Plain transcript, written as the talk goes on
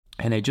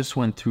And I just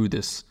went through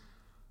this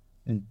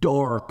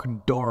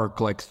dark,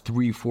 like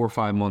 3, 4,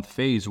 5 month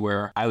phase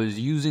where I was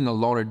using a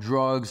lot of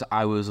drugs.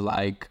 I was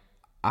like,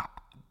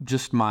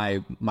 just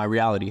my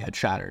reality had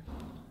shattered.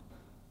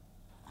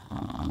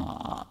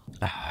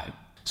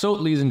 So,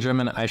 ladies and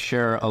gentlemen, I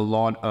share a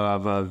lot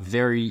of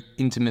very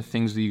intimate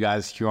things with you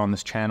guys here on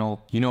this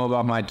channel. You know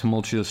about my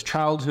tumultuous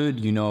childhood,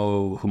 you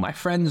know who my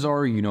friends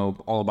are, you know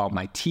all about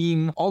my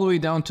team, all the way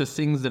down to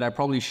things that I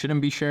probably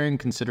shouldn't be sharing,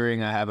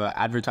 considering I have an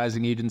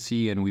advertising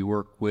agency and we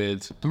work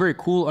with some very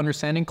cool,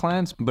 understanding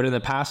clients. But in the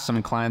past,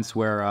 some clients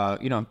where,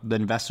 you know, the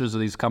investors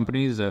of these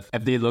companies, if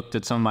they looked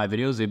at some of my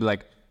videos, they'd be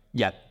like,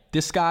 yeah,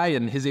 this guy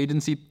and his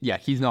agency, yeah,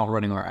 he's not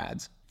running our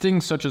ads.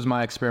 Things such as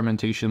my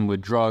experimentation with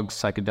drugs,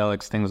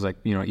 psychedelics, things like,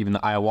 you know, even the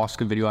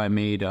ayahuasca video I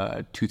made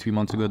 2-3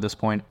 months ago at this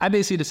point. I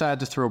basically decided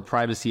to throw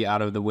privacy out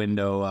of the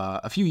window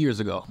a few years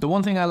ago. The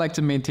one thing I like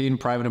to maintain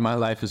private in my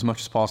life as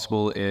much as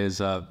possible is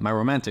my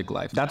romantic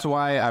life. That's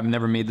why I've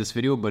never made this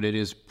video, but it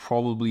is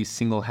probably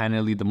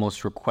single-handedly the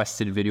most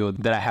requested video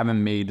that I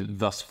haven't made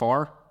thus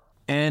far.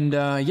 And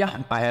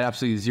yeah, I had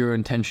absolutely zero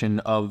intention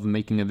of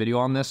making a video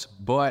on this,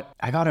 but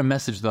I got a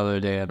message the other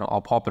day, and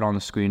I'll pop it on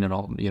the screen and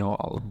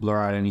I'll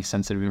blur out any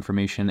sensitive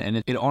information.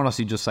 And it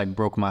honestly just like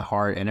broke my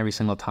heart. And every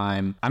single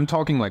time, I'm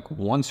talking like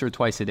once or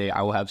twice a day,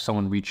 I will have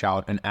someone reach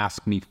out and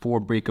ask me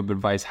for breakup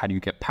advice. How do you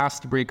get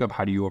past the breakup?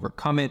 How do you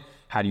overcome it?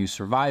 How do you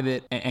survive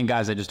it? And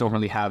guys, I just don't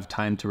really have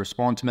time to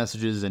respond to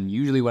messages. And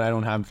usually when I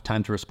don't have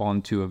time to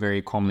respond to a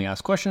very commonly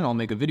asked question, I'll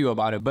make a video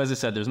about it. But as I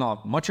said, there's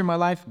not much in my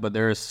life, but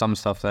there is some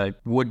stuff that I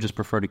would just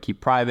prefer to keep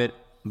private.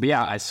 But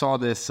yeah, I saw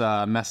this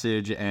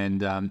message,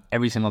 and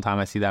every single time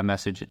I see that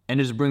message,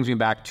 and it just brings me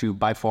back to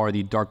by far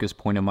the darkest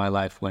point in my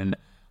life when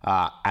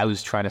I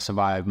was trying to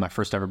survive my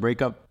first ever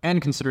breakup.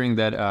 And considering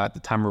that at the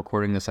time of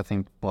recording this, I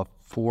think, 4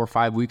 or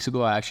 5 weeks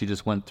ago, I actually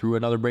just went through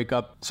another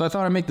breakup. So I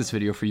thought I'd make this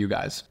video for you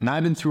guys. Now,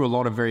 I've been through a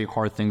lot of very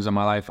hard things in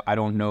my life. I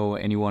don't know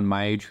anyone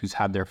my age who's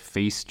had their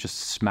face just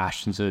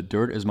smashed into the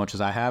dirt as much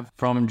as I have.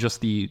 From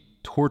just the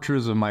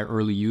tortures of my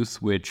early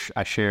youth, which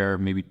I share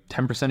maybe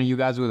 10% of you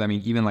guys with. I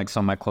mean, even like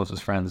some of my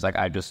closest friends, like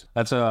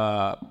that's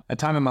a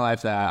time in my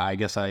life that I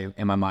guess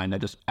in my mind,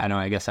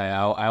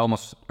 I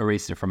almost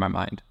erased it from my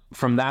mind.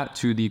 From that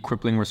to the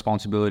crippling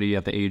responsibility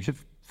at the age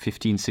of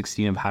 15,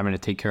 16 of having to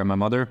take care of my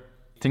mother.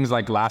 Things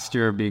like last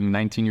year being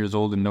 19 years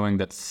old and knowing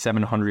that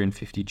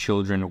 750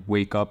 children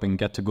wake up and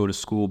get to go to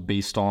school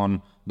based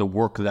on the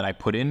work that I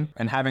put in,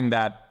 and having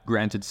that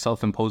granted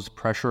self-imposed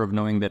pressure of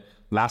knowing that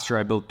last year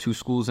I built 2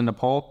 schools in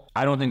Nepal.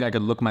 I don't think I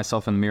could look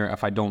myself in the mirror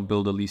if I don't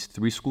build at least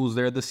 3 schools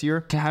there this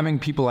year. To having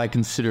people I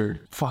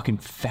considered fucking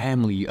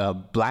family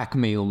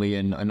blackmail me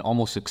and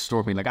almost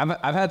extort me. Like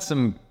I've had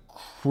some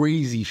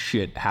crazy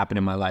shit happen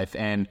in my life,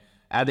 and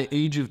at the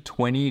age of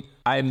 20,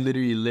 I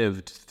literally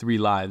lived 3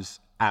 lives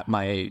at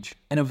my age.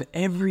 And of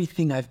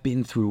everything I've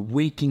been through,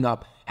 waking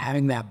up,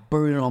 having that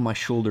burden on my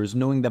shoulders,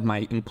 knowing that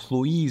my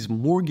employees'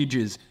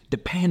 mortgages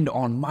depend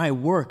on my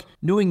work,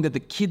 knowing that the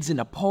kids in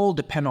Nepal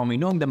depend on me,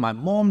 knowing that my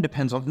mom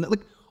depends on me, like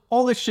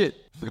all this shit.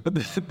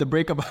 The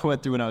breakup I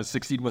went through when I was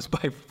 16 was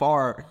by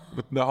far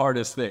the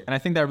hardest thing. And I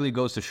think that really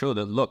goes to show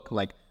that, look,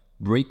 like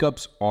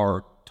breakups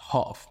are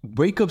tough.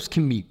 Breakups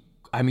can be,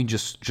 I mean,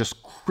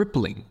 just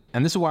crippling.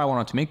 And this is why I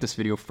wanted to make this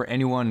video for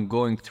anyone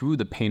going through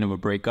the pain of a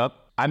breakup.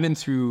 I've been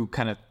through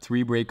kind of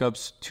 3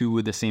 breakups, 2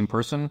 with the same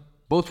person,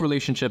 both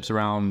relationships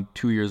around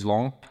 2 years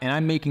long. And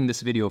I'm making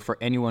this video for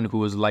anyone who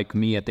was like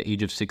me at the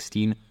age of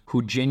 16,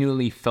 who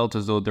genuinely felt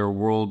as though their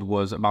world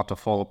was about to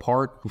fall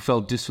apart, who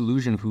felt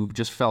disillusioned, who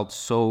just felt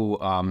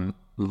so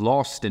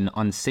lost and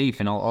unsafe.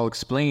 And I'll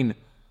explain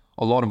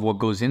a lot of what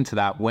goes into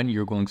that when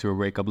you're going through a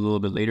breakup a little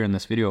bit later in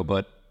this video.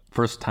 But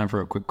first, time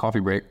for a quick coffee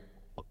break.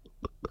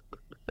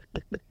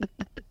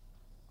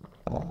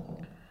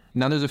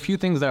 Now, there's a few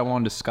things that I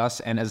want to discuss,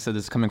 and as I said,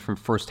 this is coming from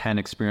first-hand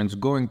experience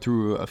going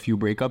through a few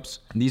breakups.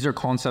 These are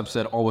concepts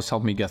that always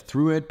help me get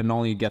through it, and not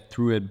only get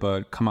through it,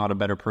 but come out a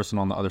better person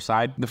on the other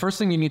side. The first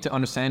thing you need to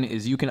understand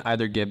is you can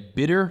either get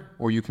bitter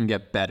or you can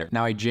get better.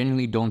 Now, I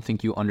genuinely don't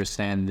think you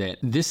understand that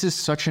this is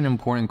such an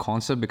important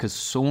concept, because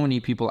so many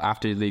people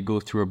after they go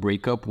through a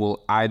breakup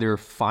will either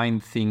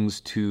find things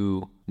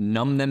to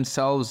numb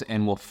themselves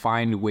and will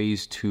find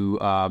ways to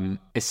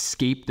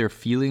escape their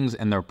feelings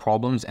and their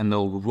problems, and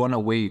they'll run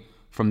away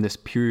from this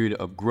period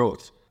of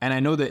growth. And I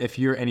know that if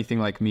you're anything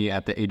like me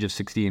at the age of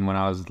 16, when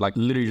I was like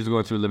literally just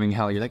going through living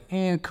hell, you're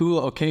like, cool,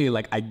 okay,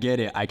 like I get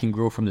it, I can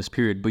grow from this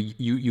period, but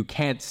you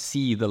can't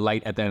see the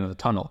light at the end of the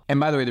tunnel. And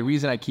by the way, the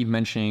reason I keep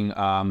mentioning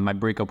my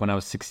breakup when I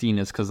was 16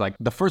 is because like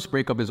the first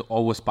breakup is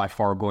always by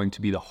far going to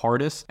be the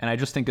hardest. And I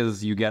just think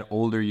as you get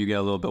older, you get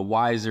a little bit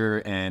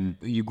wiser and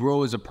you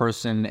grow as a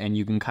person, and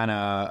you can kind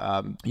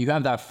of, you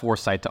have that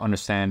foresight to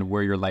understand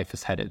where your life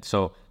is headed.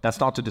 So that's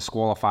not to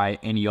disqualify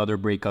any other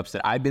breakups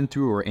that I've been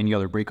through or any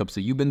other breakups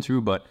that you've been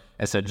through, but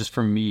as I said, just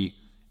for me,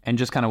 And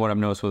just kind of what I've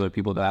noticed with other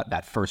people,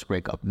 that first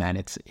breakup, man,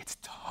 it's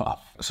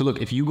tough. So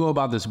look, if you go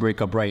about this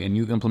breakup right and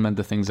you implement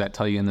the things that I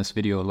tell you in this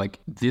video, like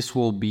this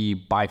will be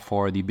by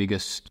far the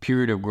biggest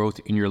period of growth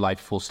in your life,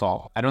 full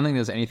stop. I don't think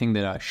there's anything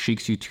that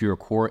shakes you to your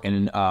core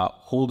and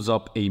holds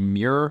up a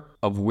mirror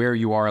of where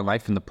you are in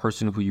life and the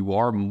person who you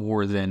are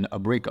more than a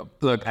breakup.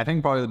 Look, I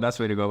think probably the best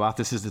way to go about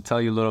this is to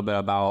tell you a little bit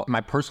about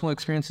my personal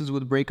experiences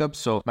with breakups.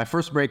 So my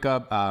first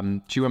breakup,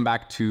 she went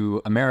back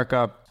to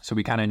America. So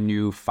we kind of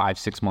knew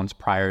 5-6 months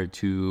prior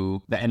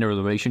to the end of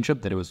the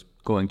relationship that it was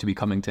going to be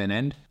coming to an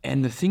end.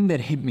 And the thing that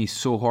hit me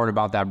so hard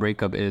about that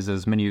breakup is,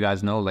 as many of you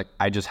guys know, like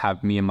I just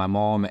have me and my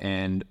mom,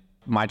 and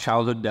my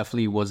childhood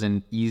definitely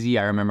wasn't easy.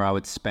 I remember I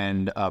would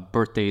spend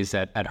birthdays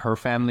at her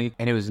family,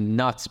 and it was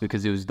nuts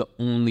because it was the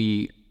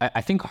only,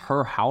 I think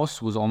her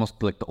house was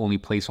almost like the only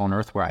place on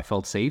earth where I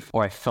felt safe,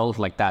 or I felt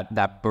like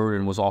that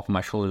burden was off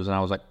my shoulders. And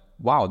I was like,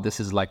 wow, this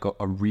is like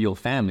a real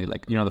family.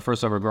 Like, you know, the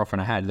first ever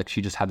girlfriend I had, like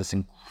she just had this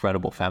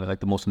incredible family, like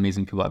the most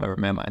amazing people I've ever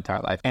met in my entire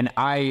life. And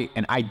I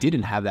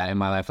didn't have that in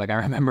my life. Like I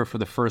remember for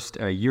the first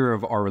year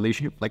of our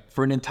relationship, like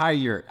for an entire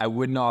year, I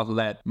would not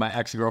let my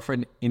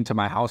ex-girlfriend into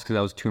my house because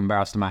I was too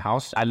embarrassed in my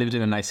house. I lived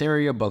in a nice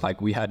area, but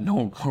like we had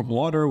no warm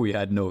water, we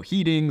had no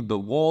heating, the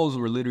walls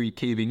were literally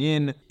caving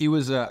in. It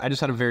was, I just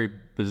had a very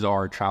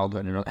bizarre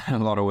childhood in a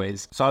lot of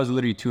ways. So I was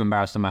literally too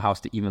embarrassed in my house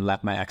to even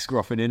let my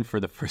ex-girlfriend in for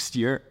the first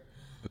year.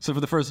 So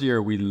for the first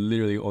year, we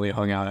literally only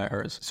hung out at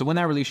hers. So when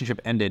that relationship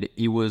ended,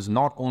 it was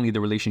not only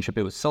the relationship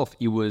itself,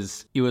 it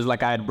was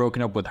like I had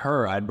broken up with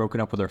her, I had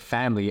broken up with her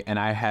family, and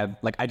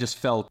I just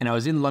felt, and I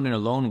was in London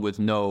alone with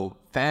no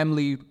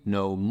family,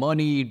 no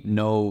money,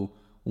 no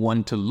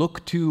one to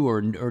look to,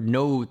 or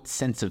no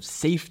sense of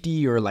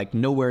safety, or like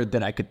nowhere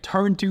that I could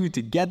turn to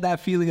get that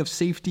feeling of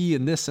safety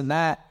and this and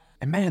that.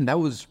 And man, that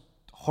was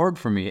hard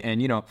for me.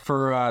 And you know,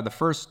 for the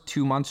first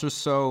 2 months or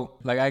so,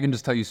 like I can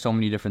just tell you so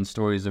many different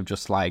stories of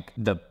just like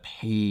the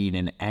pain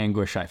and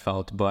anguish I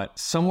felt. But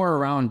somewhere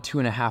around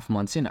 2.5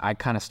 months in, I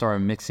kind of started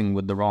mixing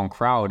with the wrong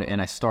crowd,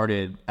 and I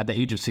started at the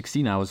age of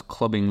 16. I was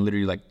clubbing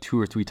literally like 2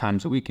 or 3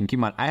 times a week. And keep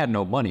in mind, I had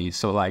no money,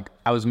 so like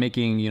I was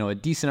making, you know, a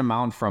decent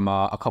amount from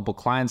a couple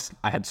clients.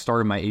 I had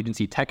started my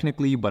agency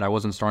technically, but I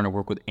wasn't starting to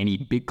work with any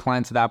big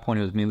clients at that point.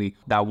 It was mainly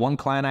that one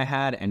client I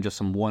had and just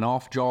some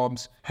one-off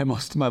jobs. And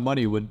most of my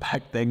money would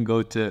back then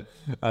go to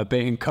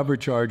paying cover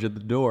charge at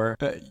the door,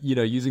 you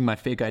know, using my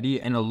fake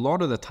ID. And a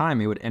lot of the time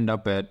it would end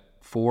up at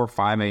 4 or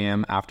 5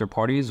 a.m. after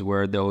parties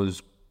where there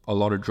was a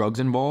lot of drugs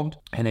involved.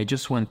 And I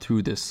just went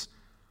through this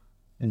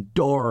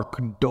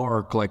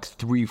dark like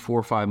 3,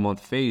 4, 5 month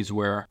phase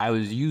where I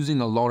was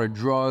using a lot of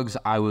drugs.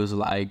 I was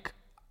like,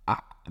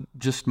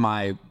 just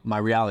my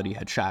reality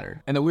had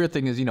shattered. And the weird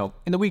thing is, you know,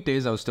 in the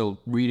weekdays I was still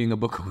reading a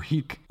book a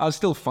week. I was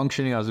still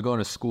functioning. I was going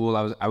to school.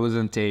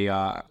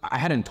 I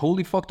hadn't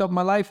totally fucked up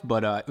my life,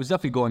 but it was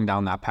definitely going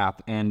down that path.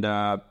 And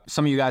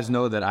some of you guys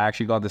know that I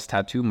actually got this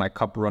tattoo, My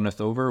Cup Runneth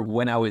Over,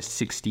 when I was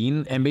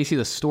 16. And basically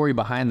the story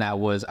behind that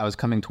was I was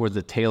coming towards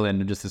the tail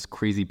end of just this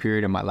crazy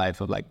period in my life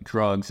of like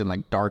drugs and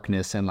like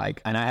darkness, and I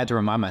had to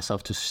remind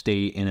myself to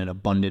stay in an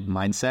abundant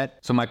mindset.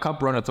 So My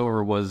Cup Runneth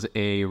Over was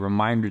a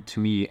reminder to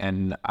me.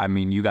 And I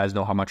mean, you guys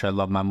know how much I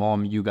love my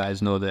mom. You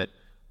guys know that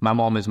my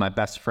mom is my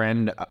best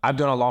friend. I've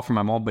done a lot for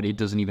my mom, but it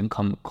doesn't even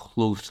come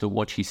close to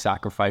what she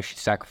sacrificed. She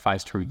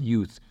sacrificed her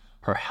youth,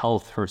 her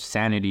health, her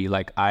sanity.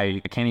 Like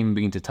I can't even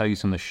begin to tell you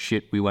some of the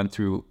shit we went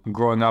through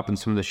growing up and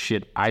some of the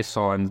shit I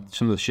saw and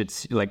some of the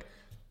shit, like,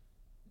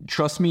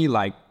 trust me,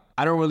 like,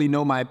 I don't really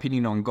know my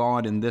opinion on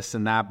God and this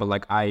and that, but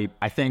like I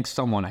thank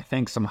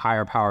some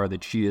higher power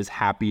that she is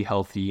happy,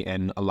 healthy,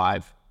 and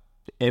alive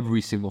every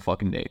single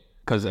fucking day.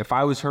 Because if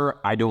I was her,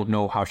 I don't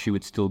know how she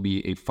would still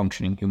be a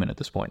functioning human at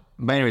this point.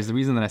 But anyways, the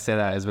reason that I say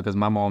that is because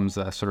my mom's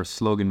sort of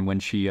slogan when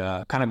she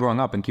kind of growing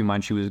up, and keep in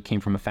mind she came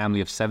from a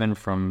family of 7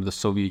 from the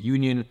Soviet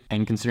Union,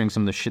 and considering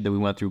some of the shit that we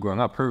went through growing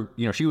up,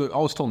 she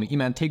always told me, "Hey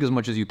man, take as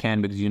much as you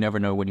can because you never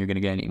know when you're gonna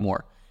get any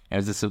more." And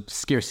it was this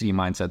scarcity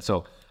mindset.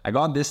 So I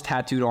got this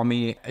tattooed on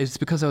me. It's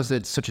because I was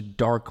at such a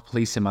dark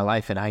place in my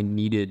life and I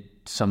needed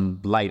some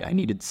light. I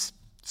needed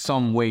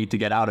some way to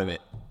get out of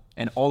it.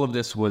 And all of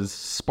this was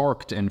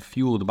sparked and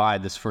fueled by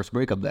this first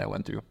breakup that I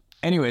went through.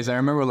 Anyways, I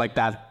remember like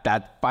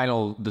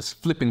this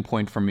flipping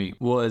point for me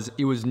was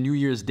New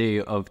Year's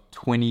Day of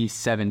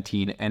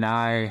 2017. And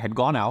I had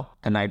gone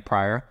out the night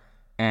prior.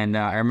 And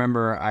I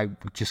remember I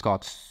just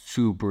got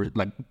super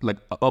like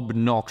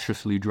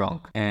obnoxiously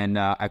drunk. And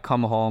I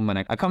come home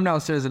and I come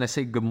downstairs and I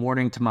say good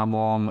morning to my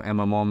mom. And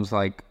my mom's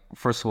like,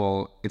 first of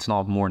all, it's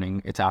not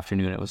morning, it's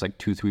afternoon. It was like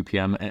 2-3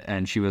 p.m.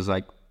 And she was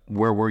like,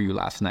 where were you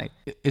last night?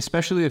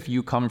 Especially if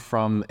you come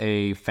from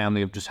a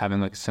family of just having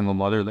like a single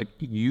mother, like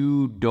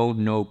you don't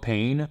know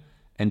pain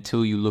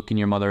until you look in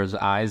your mother's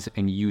eyes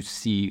and you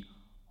see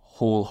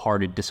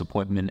wholehearted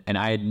disappointment. And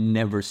I had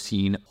never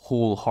seen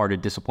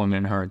wholehearted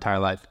disappointment in her entire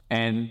life.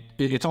 And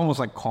it's almost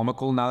like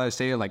comical now that I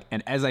say it. Like,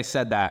 and as I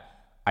said that,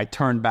 I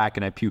turned back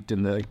and I puked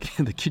in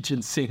the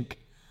kitchen sink.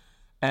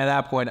 And at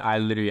that point, I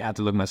literally had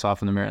to look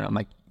myself in the mirror and I'm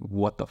like,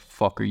 what the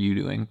fuck are you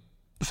doing?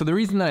 So the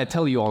reason that I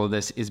tell you all of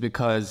this is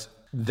because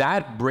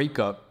That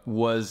breakup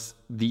was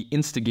the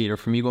instigator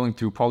for me going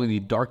through probably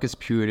the darkest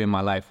period in my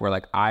life, where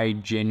like I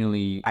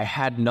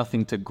had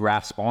nothing to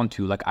grasp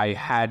onto. Like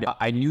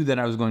I knew that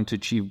I was going to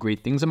achieve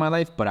great things in my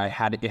life, but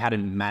it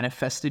hadn't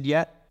manifested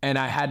yet. And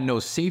I had no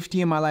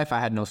safety in my life. I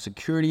had no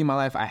security in my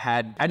life.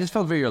 I just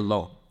felt very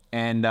alone.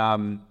 And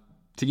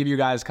to give you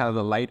guys kind of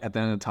the light at the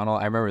end of the tunnel,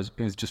 I remember it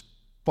was just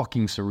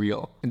fucking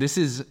surreal. This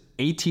is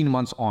 18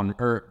 months on,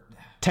 or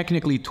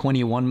technically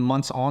 21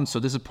 months on. So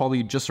this is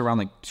probably just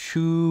around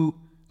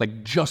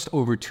just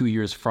over 2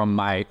 years from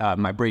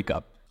my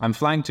breakup. I'm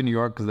flying to New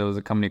York because there was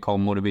a company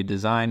called Motivate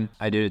Design.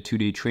 I did a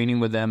 2-day training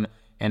with them,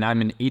 and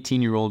I'm an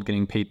 18-year-old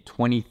getting paid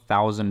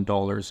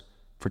 $20,000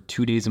 for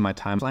 2 days of my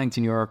time flying to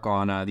New York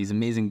on these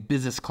amazing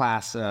business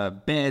class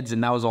beds,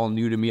 and that was all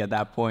new to me at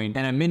that point.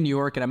 And I'm in New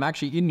York, and I'm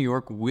actually in New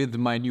York with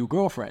my new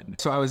girlfriend.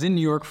 So I was in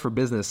New York for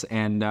business,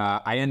 and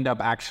I end up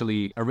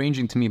actually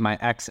arranging to meet my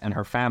ex and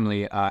her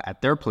family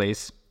at their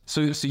place.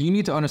 So you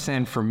need to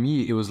understand, for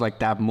me, it was like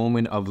that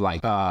moment of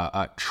like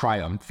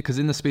triumph, because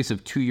in the space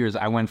of 2 years,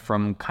 I went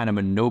from kind of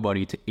a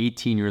nobody to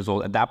 18 years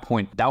old. At that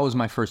point, that was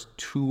my first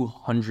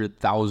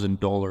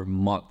 $200,000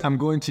 month. I'm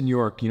going to New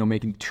York,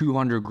 making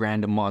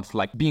 $200,000 a month,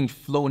 like being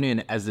flown in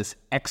as this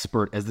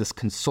expert, as this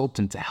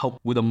consultant to help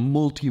with a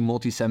multi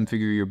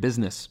 7-figure year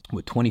business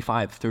with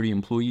 25, 30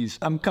 employees.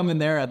 I'm coming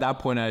there. At that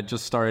point, I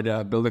just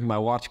started building my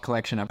watch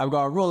collection. I've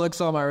got a Rolex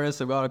on my wrist.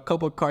 I've got a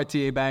couple of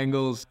Cartier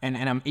bangles, and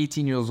I'm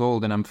 18 years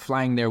old, and I'm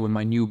flying there with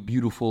my new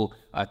beautiful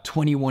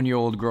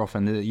 21-year-old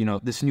girlfriend,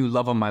 this new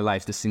love of my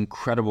life, this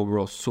incredible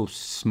girl, so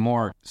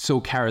smart,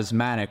 so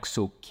charismatic,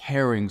 so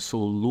caring, so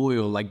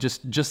loyal, like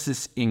just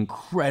this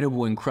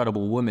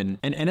incredible woman.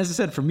 And as I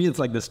said, for me, it's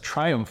like this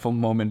triumphal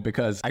moment,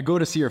 because I go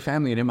to see her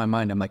family, and in my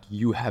mind, I'm like,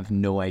 you have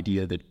no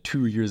idea the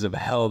 2 years of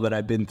hell that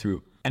I've been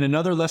through. And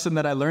another lesson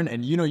that I learned,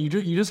 and you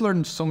just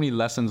learn so many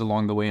lessons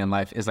along the way in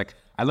life, is like,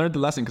 I learned the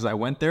lesson because I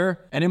went there,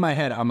 and in my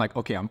head, I'm like,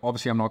 okay, I'm not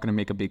going to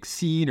make a big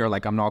scene, or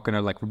like, I'm not going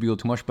to like reveal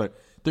too much, but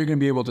they're going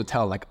to be able to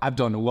tell like I've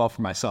done well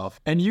for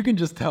myself. And you can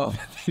just tell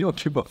that they don't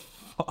give a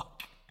fuck.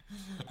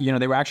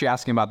 They were actually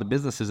asking about the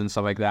businesses and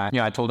stuff like that.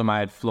 I told them I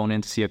had flown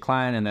in to see a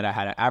client, and that I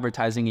had an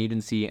advertising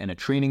agency and a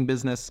training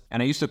business.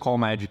 And I used to call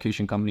my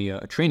education company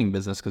a training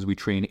business because we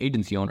train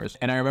agency owners.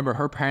 And I remember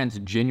her parents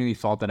genuinely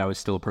thought that I was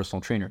still a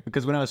personal trainer,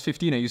 because when I was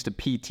 15, I used to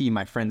PT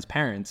my friends'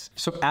 parents.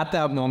 So at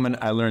that moment,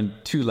 I learned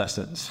 2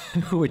 lessons,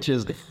 which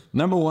is,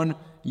 number 1,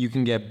 you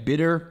can get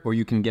bitter or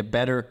you can get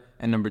better.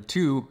 And number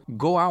 2,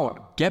 go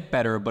out, get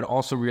better, but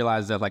also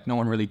realize that like no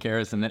one really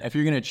cares. And that if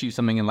you're going to achieve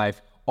something in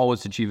life,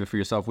 always achieve it for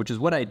yourself, which is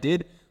what I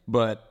did.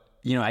 But,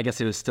 I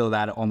guess it was still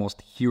that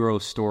almost hero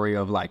story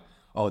of like,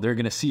 oh, they're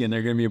going to see and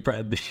they're going to be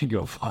impressed. You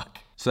go, fuck.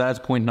 So that's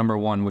point number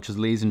 1, which is,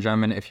 ladies and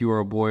gentlemen, if you are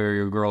a boy or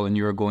you're a girl and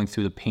you're going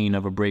through the pain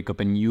of a breakup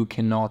and you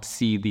cannot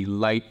see the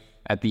light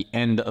at the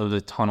end of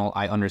the tunnel,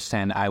 I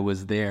understand. I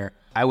was there.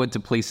 I went to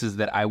places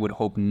that I would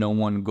hope no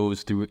one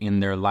goes through in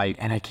their life,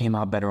 and I came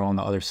out better on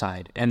the other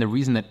side. And the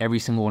reason that every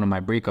single one of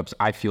my breakups,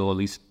 I feel, at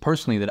least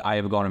personally, that I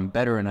have gotten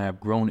better and I have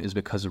grown, is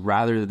because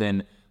rather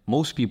than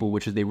most people,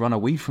 which is they run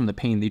away from the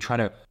pain, they try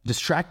to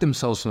distract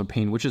themselves from the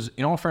pain, which is,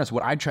 in all fairness,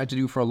 what I tried to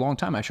do for a long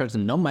time. I tried to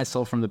numb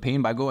myself from the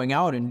pain by going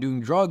out and doing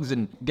drugs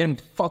and getting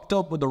fucked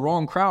up with the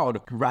wrong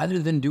crowd. Rather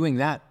than doing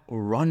that,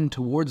 run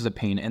towards the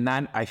pain. And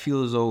that, I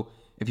feel as though,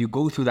 if you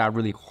go through that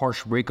really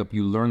harsh breakup,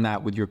 you learn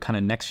that with your kind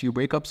of next few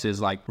breakups, is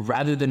like,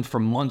 rather than for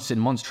months and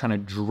months trying to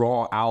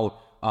draw out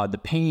the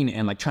pain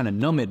and like trying to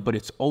numb it, but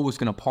it's always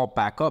going to pop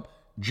back up,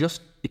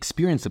 just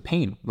experience the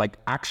pain, like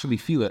actually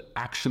feel it,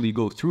 actually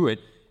go through it.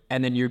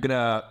 And then you're going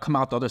to come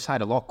out the other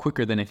side a lot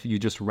quicker than if you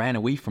just ran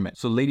away from it.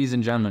 So ladies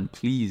and gentlemen,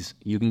 please,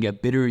 you can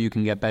get bitter, you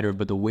can get better,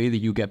 but the way that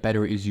you get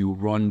better is you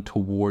run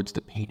towards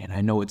the pain. And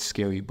I know it's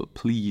scary, but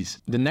please.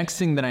 The next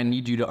thing that I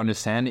need you to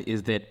understand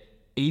is that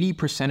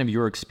 80% of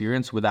your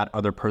experience with that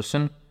other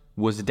person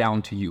was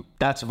down to you.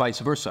 That's vice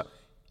versa.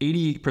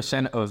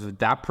 80% of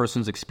that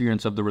person's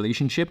experience of the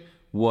relationship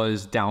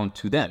was down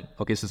to them.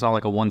 Okay, so it's not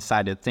like a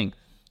one-sided thing.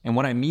 And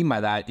what I mean by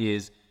that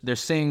is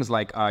there's sayings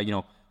like,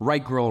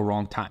 right girl,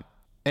 wrong time.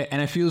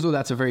 And I feel as though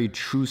that's a very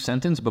true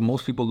sentence, but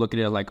most people look at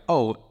it like,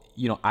 oh,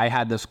 I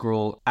had this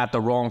girl at the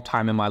wrong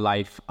time in my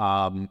life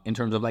in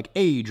terms of like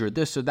age or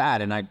this or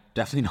that. And I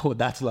definitely know what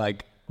that's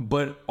like.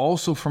 But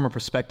also from a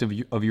perspective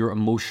of your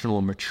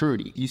emotional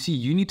maturity. You see,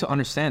 you need to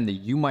understand that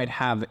you might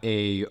have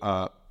a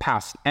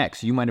past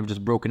ex. You might have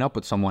just broken up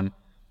with someone,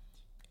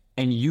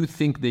 and you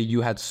think that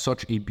you had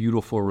such a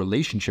beautiful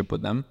relationship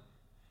with them,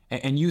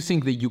 and you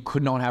think that you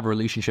could not have a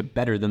relationship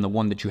better than the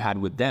one that you had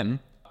with them,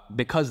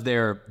 because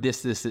they're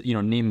this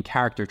name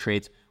character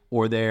traits,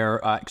 or they're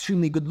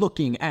extremely good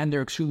looking and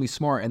they're extremely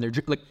smart, and they're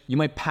like, you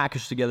might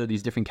package together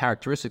these different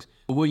characteristics.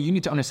 But what you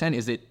need to understand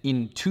is that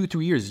in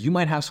 2-3 years, you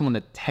might have someone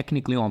that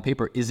technically on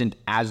paper isn't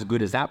as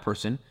good as that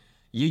person.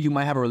 You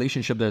might have a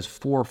relationship that's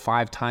 4 or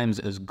 5 times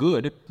as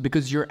good,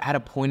 because you're at a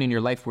point in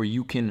your life where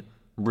you can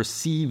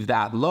receive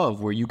that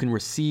love, where you can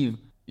receive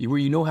where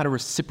you know how to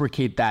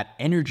reciprocate that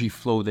energy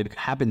flow that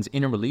happens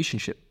in a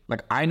relationship.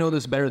 Like, I know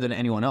this better than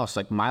anyone else.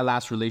 Like, my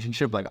last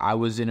relationship, like, I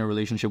was in a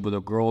relationship with a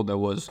girl that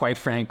was, quite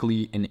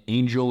frankly, an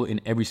angel in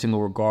every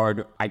single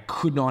regard. I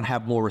could not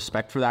have more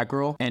respect for that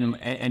girl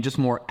and just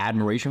more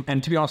admiration.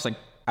 And to be honest, like,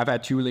 I've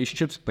had 2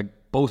 relationships, like,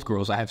 both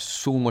girls I have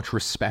so much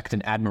respect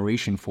and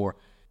admiration for.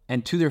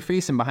 And to their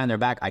face and behind their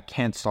back, I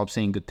can't stop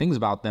saying good things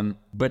about them.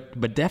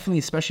 But definitely,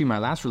 especially my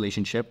last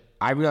relationship,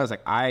 I realized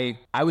like I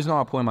was not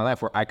at a point in my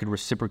life where I could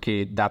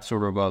reciprocate that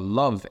sort of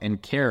love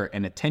and care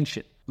and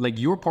attention. Like,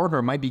 your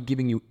partner might be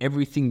giving you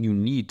everything you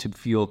need to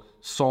feel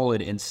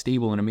solid and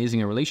stable and amazing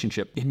in a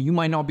relationship. And you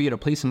might not be at a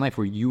place in life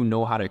where you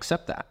know how to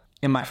accept that.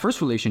 In my first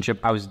relationship,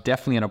 I was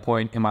definitely at a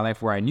point in my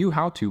life where I knew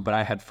how to, but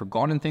I had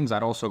forgotten things.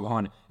 I'd also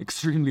gone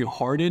extremely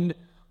hardened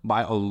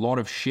by a lot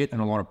of shit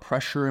and a lot of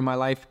pressure in my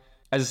life.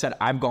 As I said,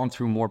 I've gone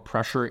through more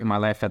pressure in my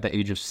life at the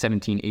age of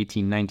 17,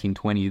 18, 19,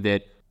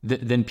 20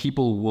 than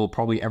people will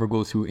probably ever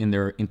go through in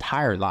their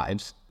entire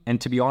lives.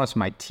 And to be honest,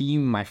 my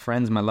team, my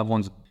friends, my loved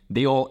ones,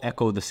 they all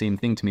echo the same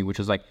thing to me, which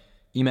is like,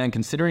 E-man,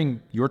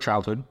 considering your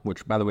childhood,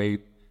 which, by the way,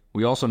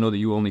 we also know that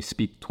you only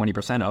speak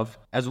 20% of,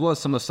 as well as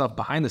some of the stuff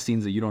behind the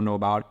scenes that you don't know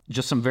about,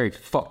 just some very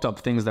fucked up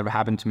things that have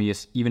happened to me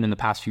even in the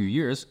past few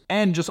years,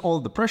 and just all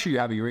of the pressure you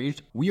have at your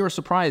age, we are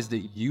surprised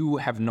that you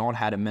have not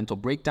had a mental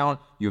breakdown,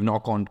 you have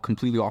not gone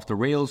completely off the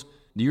rails,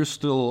 you're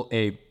still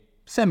a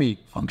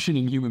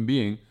semi-functioning human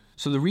being.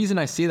 So the reason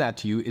I say that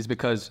to you is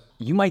because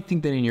you might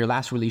think that in your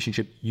last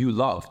relationship you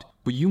loved,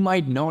 but you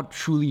might not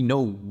truly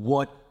know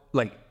what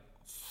like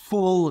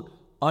full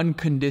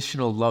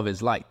unconditional love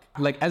is like.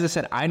 Like, as I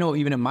said, I know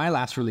even in my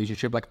last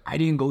relationship, like, I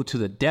didn't go to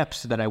the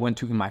depths that I went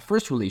to in my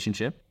first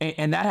relationship.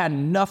 And that had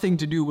nothing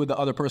to do with the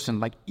other person,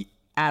 like,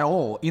 at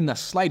all, in the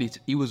slightest.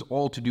 It was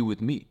all to do with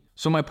me.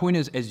 So my point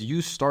is, as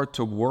you start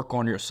to work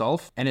on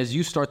yourself, and as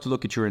you start to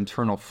look at your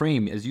internal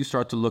frame, as you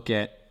start to look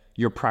at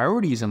your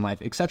priorities in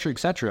life,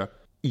 etc.,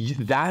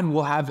 that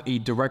will have a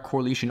direct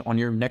correlation on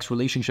your next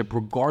relationship,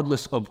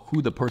 regardless of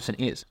who the person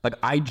is. Like,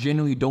 I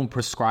genuinely don't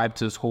prescribe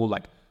to this whole,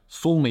 like,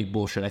 soulmate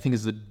bullshit. I think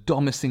it's the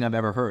dumbest thing I've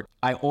ever heard.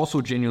 I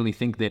also genuinely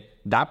think that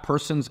that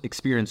person's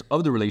experience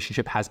of the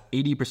relationship has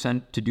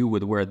 80% to do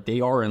with where they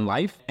are in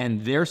life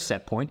and their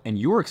set point, and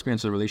your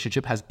experience of the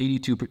relationship has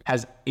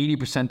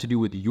 80% to do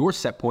with your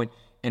set point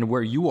and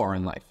where you are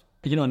in life.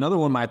 You know, another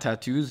one of my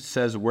tattoos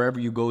says, wherever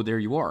you go, there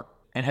you are.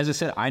 And as I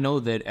said, I know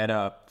that at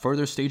a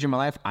further stage in my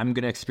life, I'm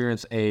going to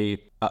experience a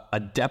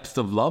depth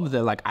of love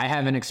that like I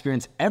haven't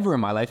experienced ever in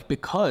my life,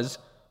 because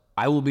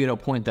I will be at a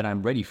point that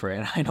I'm ready for it.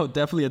 And I know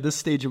definitely at this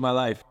stage of my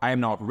life, I am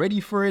not ready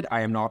for it.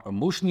 I am not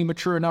emotionally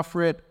mature enough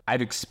for it.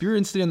 I've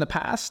experienced it in the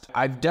past.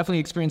 I've definitely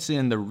experienced it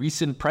in the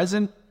recent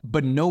present,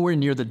 but nowhere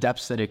near the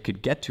depths that it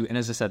could get to. And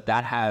as I said,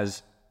 that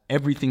has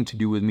everything to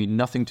do with me,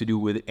 nothing to do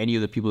with any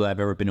of the people that I've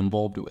ever been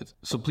involved with.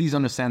 So please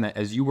understand that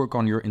as you work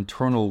on your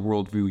internal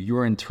worldview,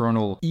 your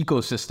internal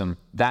ecosystem,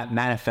 that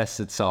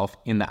manifests itself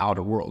in the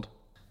outer world.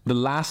 The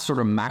last sort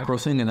of macro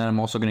thing, and then I'm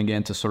also going to get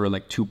into sort of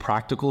like 2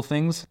 practical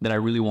things that I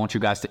really want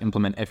you guys to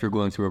implement if you're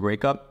going through a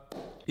breakup,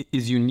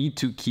 is you need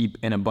to keep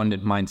an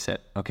abundant mindset,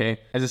 okay?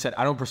 As I said,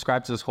 I don't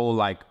prescribe to this whole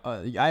like,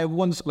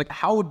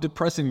 how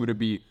depressing would it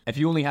be if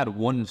you only had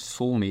one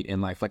soulmate in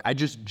life? Like, I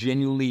just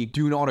genuinely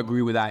do not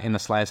agree with that in the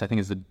slightest. I think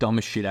it's the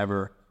dumbest shit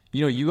ever.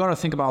 You know, you got to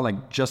think about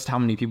like just how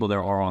many people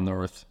there are on the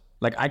earth.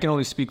 Like, I can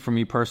only speak for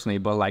me personally,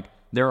 but like,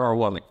 there are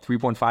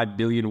 3.5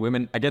 billion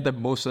women. I get that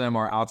most of them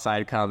are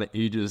outside kind of the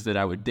ages that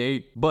I would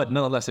date. But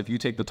nonetheless, if you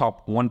take the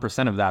top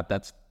 1% of that,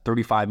 that's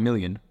 35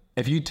 million.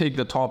 If you take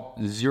the top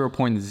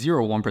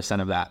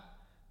 0.01% of that,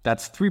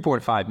 that's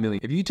 3.5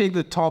 million. If you take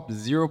the top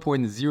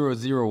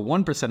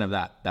 0.001% of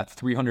that, that's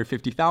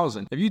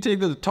 350,000. If you take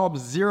the top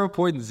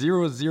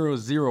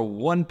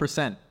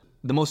 0.0001%,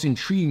 the most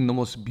intriguing, the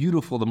most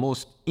beautiful, the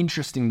most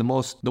interesting,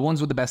 the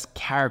ones with the best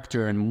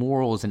character and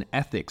morals and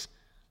ethics,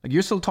 like,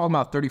 you're still talking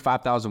about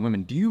 35,000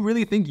 women. Do you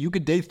really think you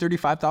could date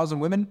 35,000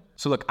 women?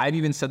 So look, I've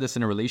even said this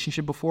in a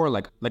relationship before.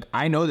 Like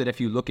I know that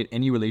if you look at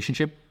any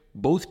relationship,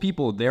 both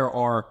people, there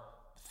are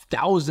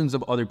thousands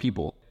of other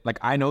people. Like,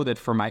 I know that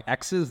for my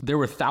exes, there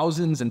were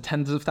thousands and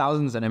tens of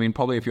thousands. And I mean,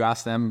 probably if you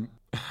ask them,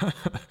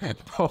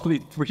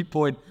 probably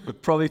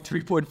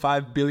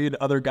 3.5 billion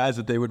other guys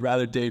that they would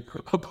rather date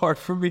apart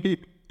from me.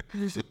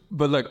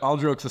 But like, all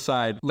jokes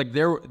aside, like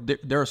there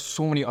are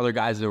so many other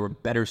guys that were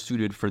better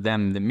suited for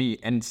them than me.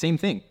 And same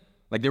thing,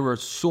 like there were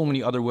so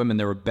many other women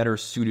that were better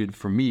suited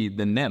for me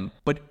than them.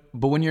 But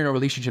when you're in a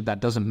relationship, that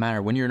doesn't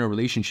matter. When you're in a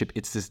relationship,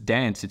 it's this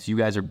dance. It's you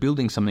guys are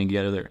building something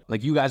together.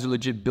 Like, you guys are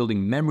legit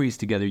building memories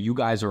together. You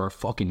guys are a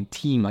fucking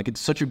team. Like,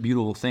 it's such a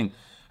beautiful thing.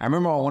 I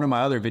remember on one of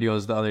my other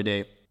videos the other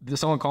day,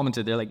 someone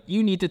commented, they're like,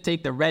 you need to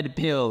take the red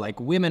pill.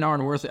 Like, women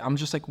aren't worth it. I'm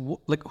just like,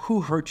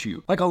 who hurt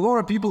you? Like, a lot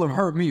of people have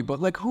hurt me,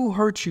 but like, who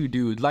hurt you,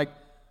 dude? Like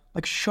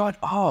shut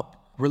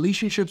up.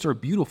 Relationships are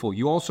beautiful.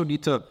 You also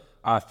need to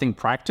think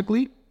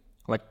practically.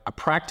 Like,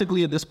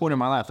 practically at this point in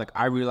my life, like,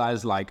 I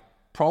realized like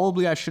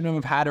probably I shouldn't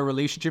have had a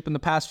relationship in the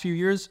past few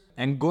years,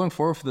 and going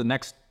forward for the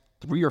next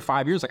 3 or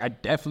 5 years, like, I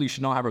definitely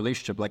should not have a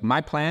relationship. Like, my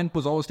plan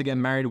was always to get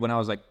married when I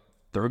was like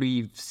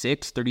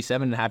 36,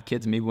 37 and have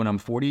kids maybe when I'm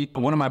 40.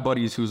 One of my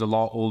buddies who's a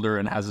lot older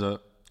and has a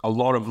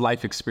lot of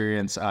life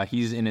experience,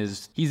 he's in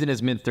his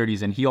mid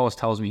 30s, and he always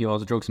tells me, he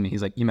always jokes to me,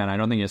 he's like, man, I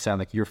don't think you sound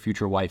like your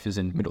future wife is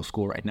in middle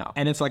school right now.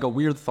 And it's like a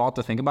weird thought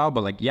to think about,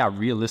 but like, yeah,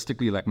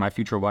 realistically, like my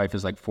future wife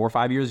is like 4 or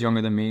 5 years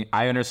younger than me.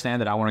 I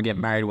understand that I want to get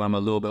married when I'm a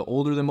little bit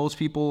older than most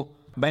people.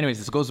 But anyways,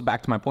 this goes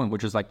back to my point,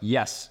 which is like,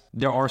 yes,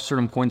 there are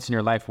certain points in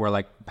your life where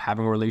like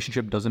having a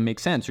relationship doesn't make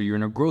sense, or you're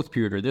in a growth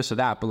period or this or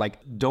that, but like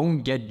don't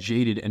get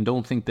jaded and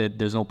don't think that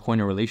there's no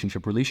point in a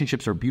relationship.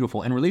 Relationships are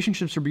beautiful, and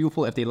relationships are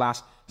beautiful if they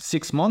last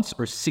 6 months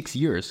or 6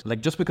 years. Like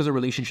just because a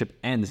relationship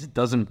ends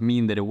doesn't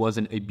mean that it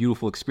wasn't a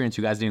beautiful experience.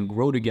 You guys didn't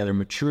grow together,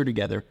 mature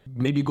together,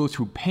 maybe go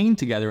through pain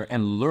together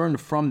and learn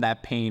from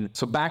that pain.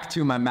 So back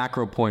to my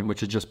macro point,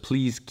 which is just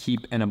please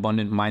keep an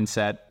abundant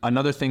mindset.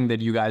 Another thing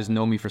that you guys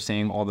know me for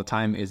saying all the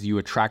time is you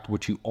attract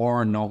what you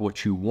are, not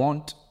what you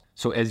want.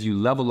 So as you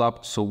level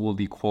up, so will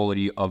the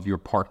quality of your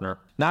partner.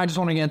 Now I just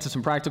want to get into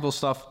some practical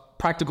stuff.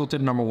 Practical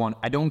tip number 1,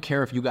 I don't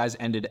care if you guys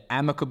ended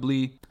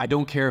amicably. I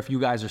don't care if you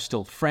guys are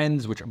still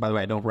friends, which by the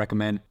way, I don't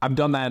recommend. I've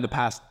done that in the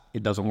past.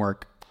 It doesn't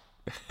work.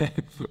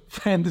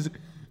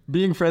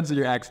 Being friends with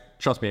your ex,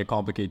 trust me, it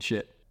complicates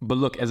shit. But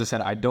look, as I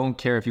said, I don't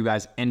care if you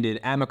guys ended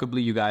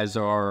amicably. You guys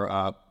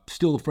are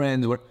still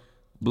friends.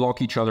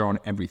 Block each other on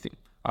everything.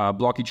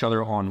 Block each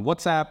other on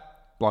WhatsApp.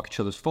 Block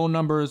each other's phone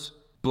numbers.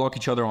 Block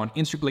each other on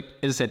Instagram. Like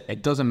as I said,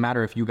 it doesn't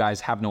matter if you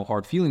guys have no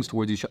hard feelings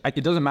towards each other.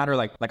 It doesn't matter.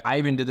 Like I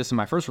even did this in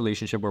my first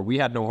relationship where we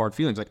had no hard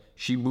feelings. Like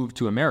she moved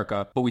to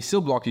America, but we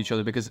still blocked each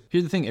other because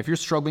here's the thing. If you're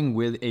struggling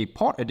with a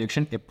pot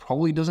addiction, it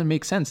probably doesn't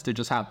make sense to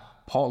just have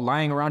pot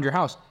lying around your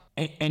house.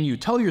 And you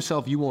tell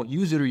yourself you won't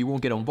use it or you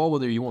won't get involved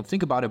with it or you won't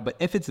think about it. But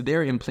if it's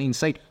there in plain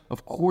sight,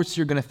 of course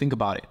you're going to think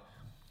about it.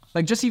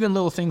 Like just even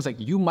little things like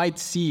you might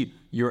see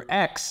your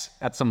ex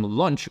at some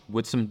lunch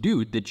with some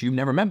dude that you've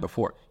never met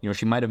before. You know,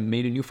 she might have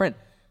made a new friend.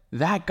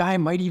 That guy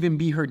might even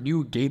be her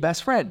new gay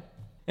best friend.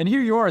 And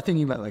here you are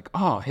thinking about like,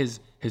 oh, his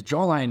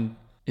jawline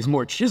is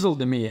more chiseled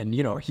than me. And,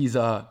 you know,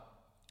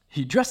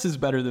 he dresses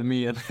better than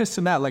me and this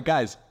and that. Like,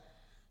 guys,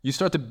 you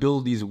start to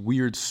build these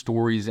weird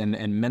stories and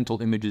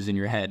mental images in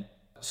your head.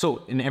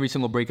 So in every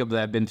single breakup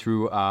that I've been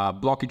through,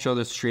 block each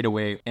other straight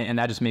away. And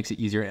that just makes it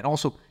easier. And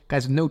also,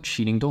 guys, no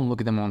cheating. Don't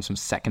look at them on some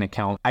second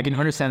account. I can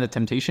understand the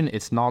temptation.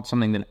 It's not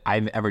something that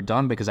I've ever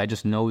done because I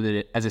just know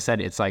that, as I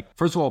said, it's like,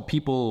 first of all,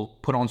 people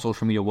put on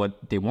social media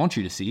what they want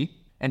you to see.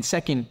 And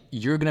second,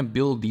 you're going to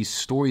build these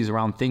stories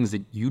around things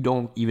that you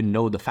don't even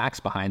know the facts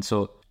behind.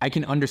 So I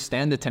can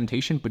understand the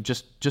temptation, but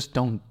just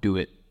don't do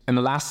it. And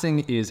the last thing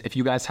is if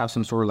you guys have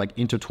some sort of like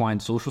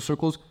intertwined social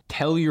circles,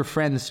 tell your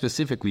friends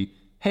specifically,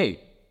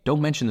 hey, don't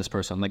mention this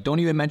person. Like, don't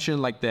even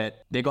mention like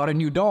that they got a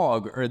new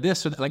dog or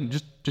this or that. Like,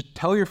 just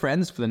tell your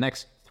friends for the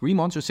next 3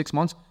 months or 6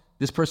 months,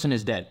 this person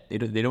is dead. They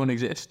don't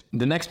exist.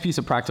 The next piece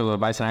of practical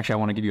advice, and actually I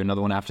want to give you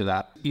another one after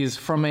that, is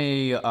from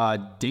a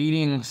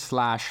dating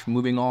 /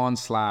 moving on /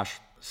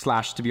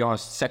 to be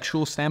honest,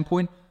 sexual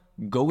standpoint.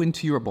 Go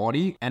into your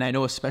body. And I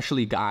know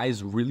especially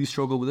guys really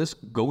struggle with this.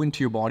 Go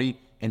into your body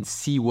and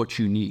see what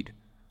you need.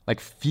 Like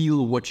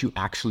feel what you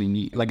actually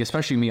need. Like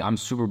especially me, I'm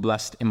super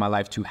blessed in my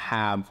life to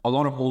have a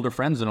lot of older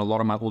friends, and a lot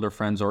of my older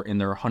friends are in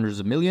their hundreds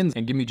of millions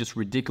and give me just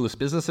ridiculous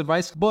business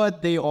advice,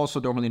 but they also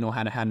don't really know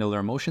how to handle their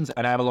emotions.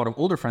 And I have a lot of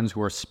older friends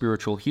who are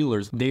spiritual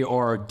healers. They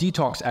are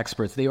detox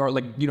experts. They are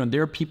like, you know,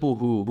 they're people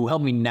who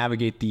help me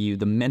navigate the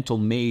mental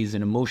maze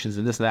and emotions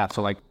and this and that.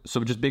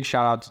 So just big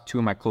shout out to 2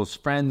 of my close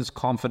friends,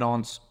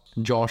 confidants,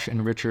 Josh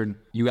and Richard.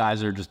 You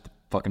guys are just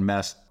fucking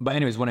best. But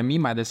anyways, what I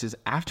mean by this is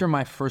after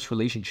my first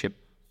relationship,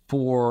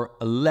 for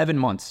 11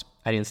 months,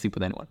 I didn't sleep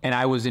with anyone. And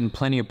I was in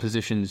plenty of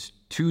positions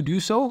to do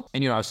so.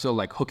 And, you know, I was still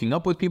like hooking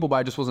up with people, but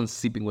I just wasn't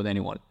sleeping with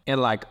anyone. And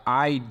like,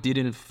 I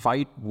didn't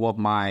fight what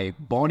my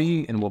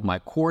body and what my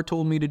core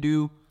told me to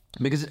do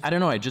because I don't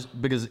know,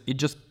 because it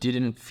just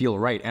didn't feel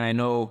right. And I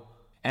know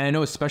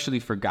especially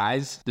for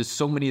guys, there's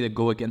so many that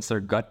go against their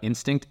gut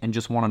instinct and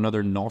just want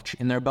another notch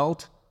in their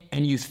belt.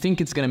 And you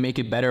think it's going to make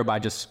it better by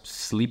just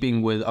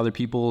sleeping with other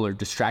people or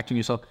distracting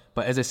yourself.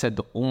 But as I said,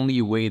 the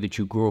only way that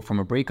you grow from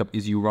a breakup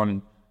is you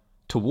run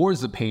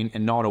towards the pain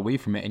and not away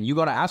from it. And you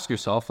got to ask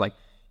yourself, like,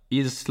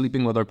 is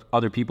sleeping with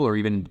other people or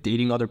even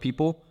dating other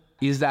people,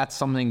 is that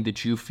something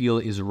that you feel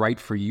is right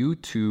for you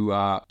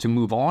to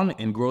move on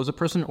and grow as a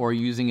person, or are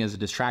you using it as a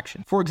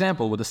distraction? For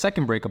example, with the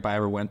second breakup I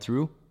ever went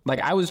through,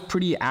 like I was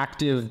pretty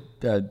active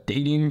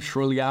dating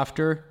shortly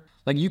after.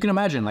 Like you can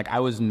imagine, like I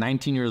was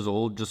 19 years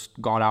old, just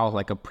got out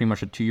like pretty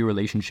much a 2-year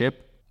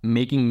relationship,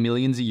 making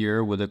millions a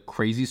year with a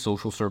crazy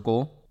social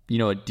circle, you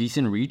know, a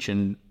decent reach.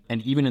 And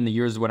even in the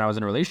years when I was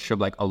in a relationship,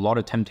 like a lot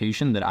of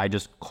temptation that I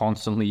just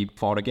constantly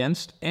fought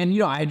against. And, you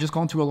know, I had just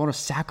gone through a lot of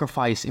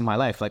sacrifice in my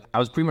life. Like I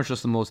was pretty much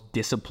just the most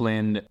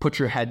disciplined, put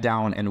your head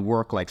down and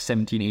work like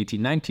 17, 18,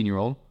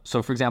 19-year-old.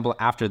 So for example,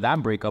 after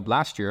that breakup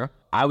last year,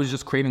 I was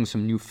just craving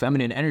some new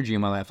feminine energy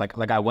in my life.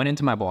 Like I went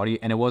into my body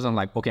and it wasn't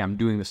like, okay, I'm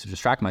doing this to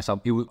distract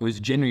myself. It was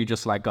genuinely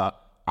just like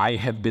I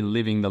have been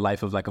living the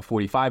life of like a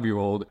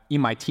 45-year-old.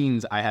 In my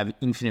teens, I have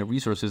infinite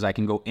resources. I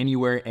can go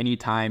anywhere,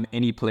 anytime,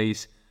 any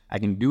place. I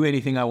can do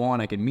anything I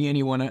want. I can meet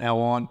anyone I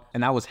want.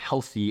 And that was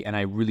healthy. And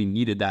I really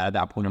needed that at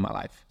that point in my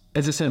life.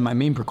 As I said, my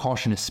main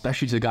precaution,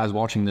 especially to the guys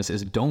watching this,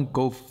 is don't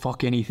go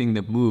fuck anything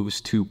that moves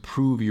to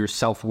prove your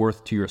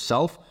self-worth to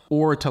yourself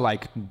or to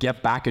like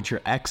get back at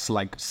your ex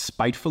like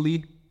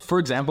spitefully. For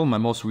example, my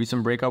most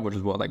recent breakup, which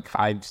was like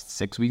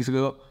 5-6 weeks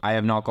ago, I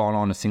have not gone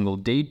on a single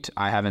date.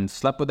 I haven't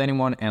slept with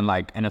anyone. And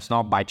it's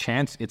not by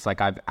chance. It's like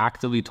I've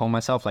actively told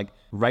myself, like,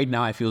 right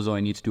now I feel as though I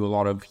need to do a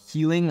lot of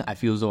healing. I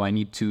feel as though I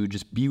need to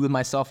just be with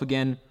myself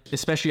again,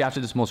 especially after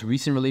this most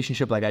recent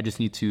relationship. Like, I just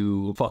need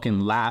to fucking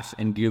laugh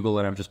and giggle.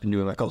 And I've just been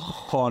doing like a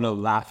lot of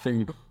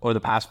laughing over the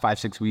past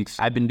 5-6 weeks.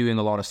 I've been doing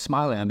a lot of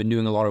smiling. I've been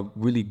doing a lot of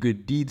really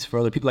good deeds for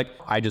other people. Like,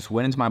 I just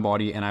went into my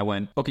body and I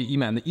went, okay,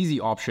 E-Man, the easy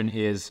option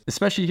is,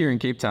 especially here in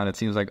Cape Town, it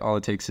seems like all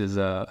it takes is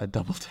a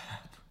double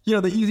tap. You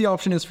know, the easy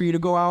option is for you to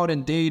go out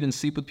and date and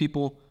sleep with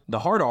people. The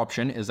hard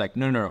option is like,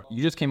 no.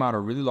 You just came out of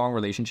a really long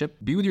relationship.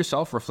 Be with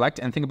yourself, reflect,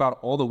 and think about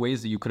all the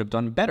ways that you could have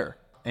done better.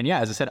 And yeah,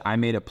 as I said, I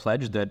made a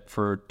pledge that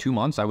for 2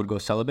 months I would go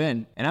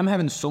celibate. And I'm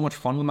having so much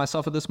fun with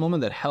myself at this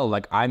moment that hell,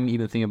 like I'm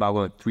even thinking about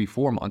going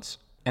 3-4 months.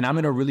 And I'm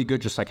in a really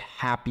good, just like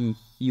happy,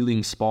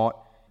 healing spot.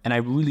 And I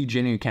really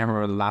genuinely can't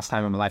remember the last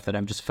time in my life that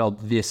I've just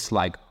felt this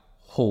like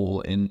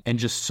whole and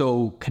just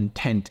so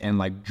content and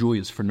like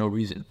joyous for no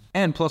reason.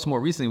 And plus, more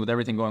recently, with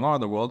everything going on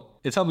in the world,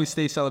 it's helped me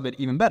stay celibate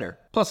even better.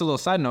 Plus, a little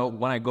side note,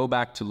 when I go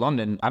back to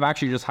London, I've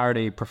actually just hired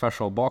a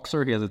professional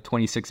boxer. He has a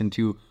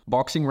 26-2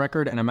 boxing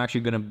record, and I'm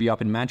actually going to be up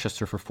in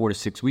Manchester for 4 to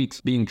 6 weeks,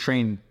 being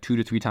trained 2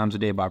 to 3 times a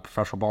day by a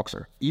professional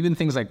boxer. Even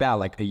things like that,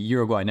 like a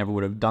year ago, I never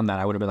would have done that.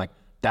 I would have been like,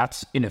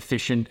 that's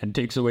inefficient and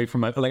takes away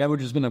from my, like I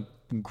would have just been a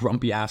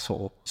grumpy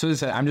asshole. So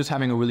as I said, I'm just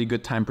having a really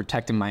good time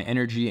protecting my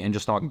energy and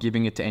just not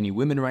giving it to any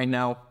women right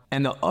now.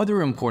 And the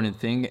other important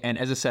thing, and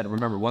as I said,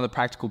 remember, one of the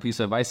practical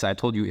pieces of advice I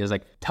told you is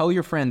like, tell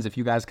your friends if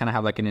you guys kind of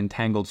have like an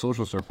entangled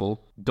social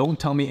circle, don't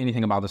tell me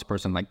anything about this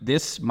person. Like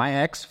this, my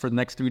ex for the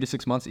next 3 to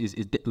 6 months is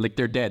like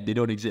they're dead. They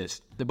don't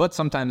exist. But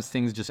sometimes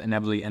things just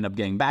inevitably end up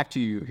getting back to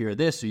you. You hear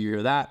this or you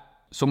hear that.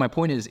 So my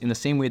point is, in the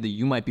same way that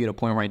you might be at a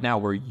point right now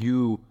where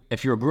you,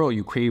 if you're a girl,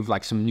 you crave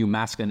like some new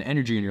masculine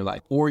energy in your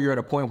life, or you're at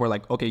a point where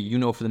like, okay, you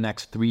know, for the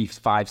next 3,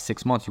 5,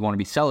 6 months, you want to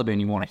be celibate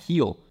and you want to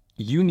heal.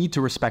 You need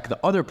to respect the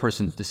other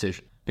person's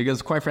decision.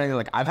 Because quite frankly,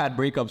 like I've had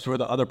breakups where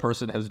the other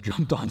person has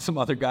jumped on some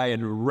other guy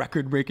in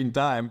record-breaking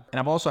time. And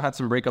I've also had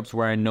some breakups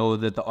where I know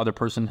that the other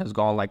person has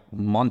gone like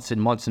months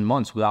and months and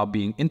months without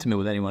being intimate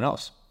with anyone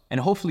else. And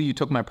hopefully you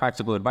took my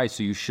practical advice,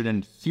 so you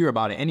shouldn't hear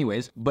about it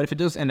anyways. But if it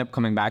does end up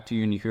coming back to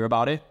you and you hear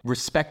about it,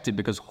 respect it,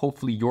 because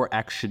hopefully your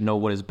ex should know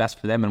what is best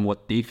for them and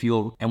what they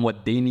feel and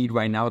what they need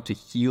right now to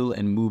heal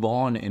and move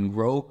on and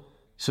grow.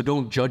 So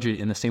don't judge it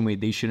in the same way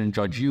they shouldn't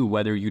judge you,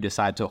 whether you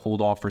decide to hold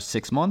off for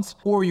 6 months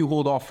or you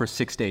hold off for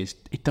 6 days.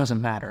 It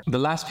doesn't matter. The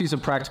last piece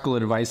of practical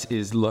advice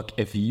is, look,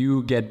 if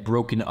you get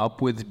broken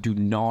up with, do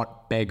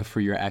not beg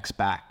for your ex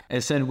back. As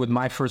I said, with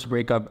my first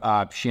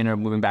breakup, she ended up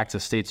moving back to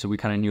the States, so we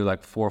kind of knew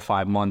like 4 or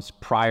 5 months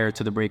prior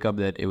to the breakup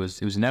that it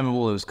was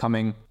inevitable, it was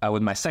coming.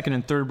 With my second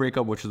and third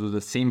breakup, which was with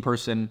the same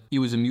person, it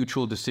was a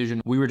mutual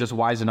decision. We were just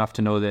wise enough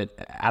to know that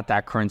at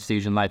that current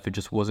stage in life, it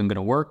just wasn't going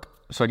to work.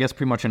 So I guess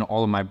pretty much in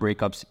all of my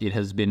breakups, it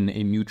has been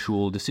a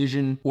mutual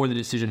decision, or the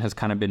decision has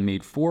kind of been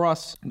made for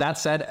us. That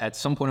said, at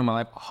some point in my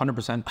life,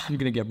 100%, I'm going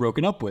to get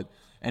broken up with.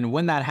 And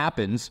when that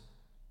happens,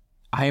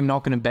 I am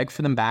not going to beg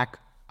for them back.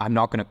 I'm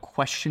not going to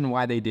question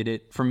why they did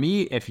it. For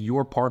me, if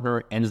your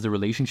partner ends the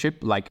relationship,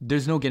 like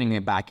there's no getting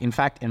it back. In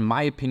fact, in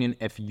my opinion,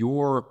 if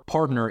your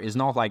partner is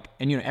not like,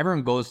 and you know,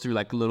 everyone goes through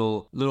like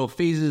little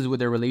phases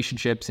with their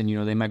relationships, and you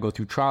know, they might go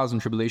through trials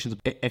and tribulations.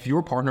 If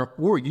your partner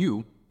or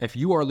you, if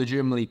you are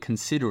legitimately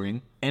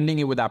considering ending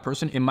it with that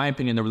person, in my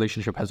opinion, the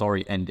relationship has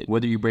already ended,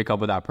 whether you break up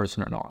with that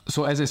person or not.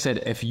 So as I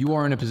said, if you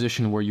are in a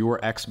position where your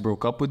ex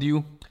broke up with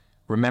you,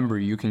 remember,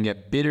 you can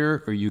get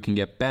bitter or you can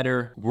get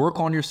better. Work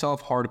on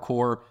yourself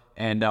hardcore.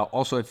 And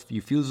also, if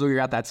you feel as though you're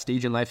at that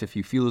stage in life, if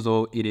you feel as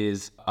though it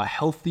is a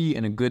healthy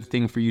and a good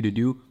thing for you to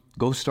do,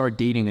 go start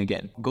dating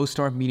again. Go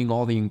start meeting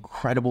all the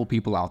incredible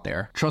people out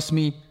there. Trust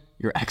me,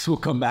 your ex will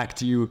come back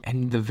to you.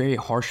 And the very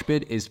harsh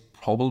bit is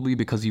probably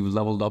because you've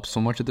leveled up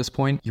so much at this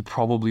point, you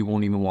probably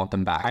won't even want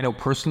them back. I know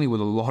personally with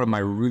a lot of my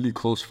really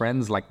close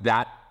friends, like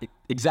that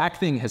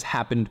exact thing has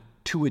happened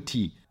to a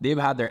T. They've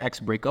had their ex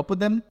break up with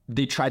them.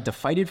 They tried to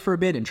fight it for a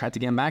bit and tried to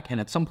get them back. And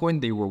at some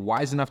point they were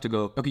wise enough to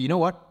go, okay, you know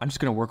what? I'm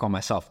just going to work on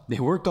myself. They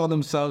worked on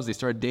themselves. They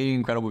started dating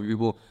incredible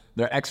people.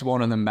 Their ex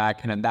wanted them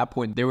back. And at that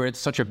point, they were at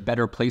such a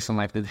better place in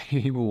life that they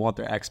didn't even want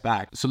their ex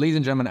back. So ladies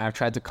and gentlemen, I've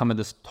tried to come at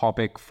this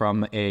topic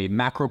from a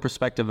macro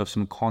perspective of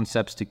some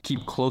concepts to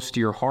keep close to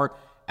your heart,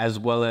 as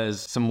well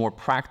as some more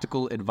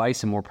practical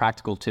advice and more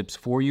practical tips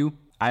for you.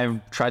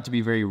 I've tried to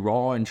be very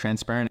raw and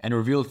transparent and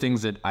reveal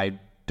things that I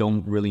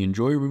don't really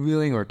enjoy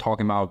revealing, or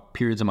talking about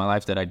periods of my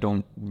life that I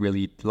don't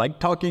really like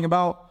talking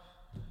about.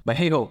 But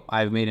hey ho,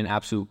 I've made an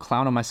absolute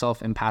clown of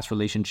myself in past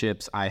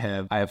relationships. I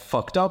have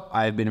fucked up.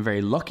 I've been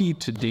very lucky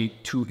to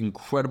date 2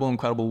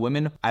 incredible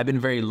women. I've been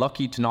very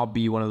lucky to not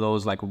be one of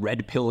those like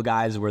red pill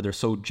guys where they're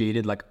so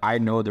jaded. Like, I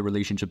know the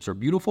relationships are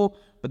beautiful,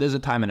 but there's a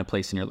time and a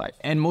place in your life.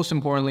 And most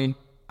importantly,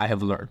 I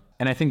have learned.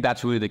 And I think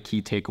that's really the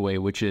key takeaway,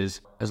 which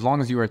is as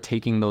long as you are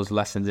taking those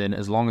lessons in,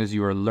 as long as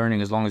you are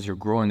learning, as long as you're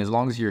growing, as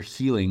long as you're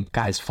healing,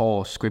 guys,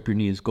 fall, scrape your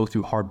knees, go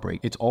through heartbreak.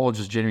 It's all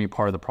just genuinely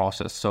part of the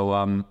process.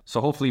 So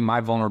hopefully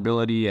my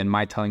vulnerability and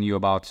my telling you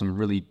about some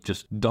really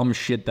just dumb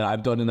shit that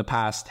I've done in the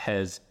past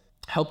has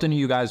helped any of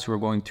you guys who are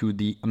going through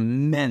the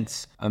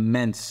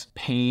immense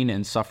pain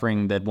and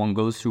suffering that one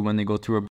goes through when they go through a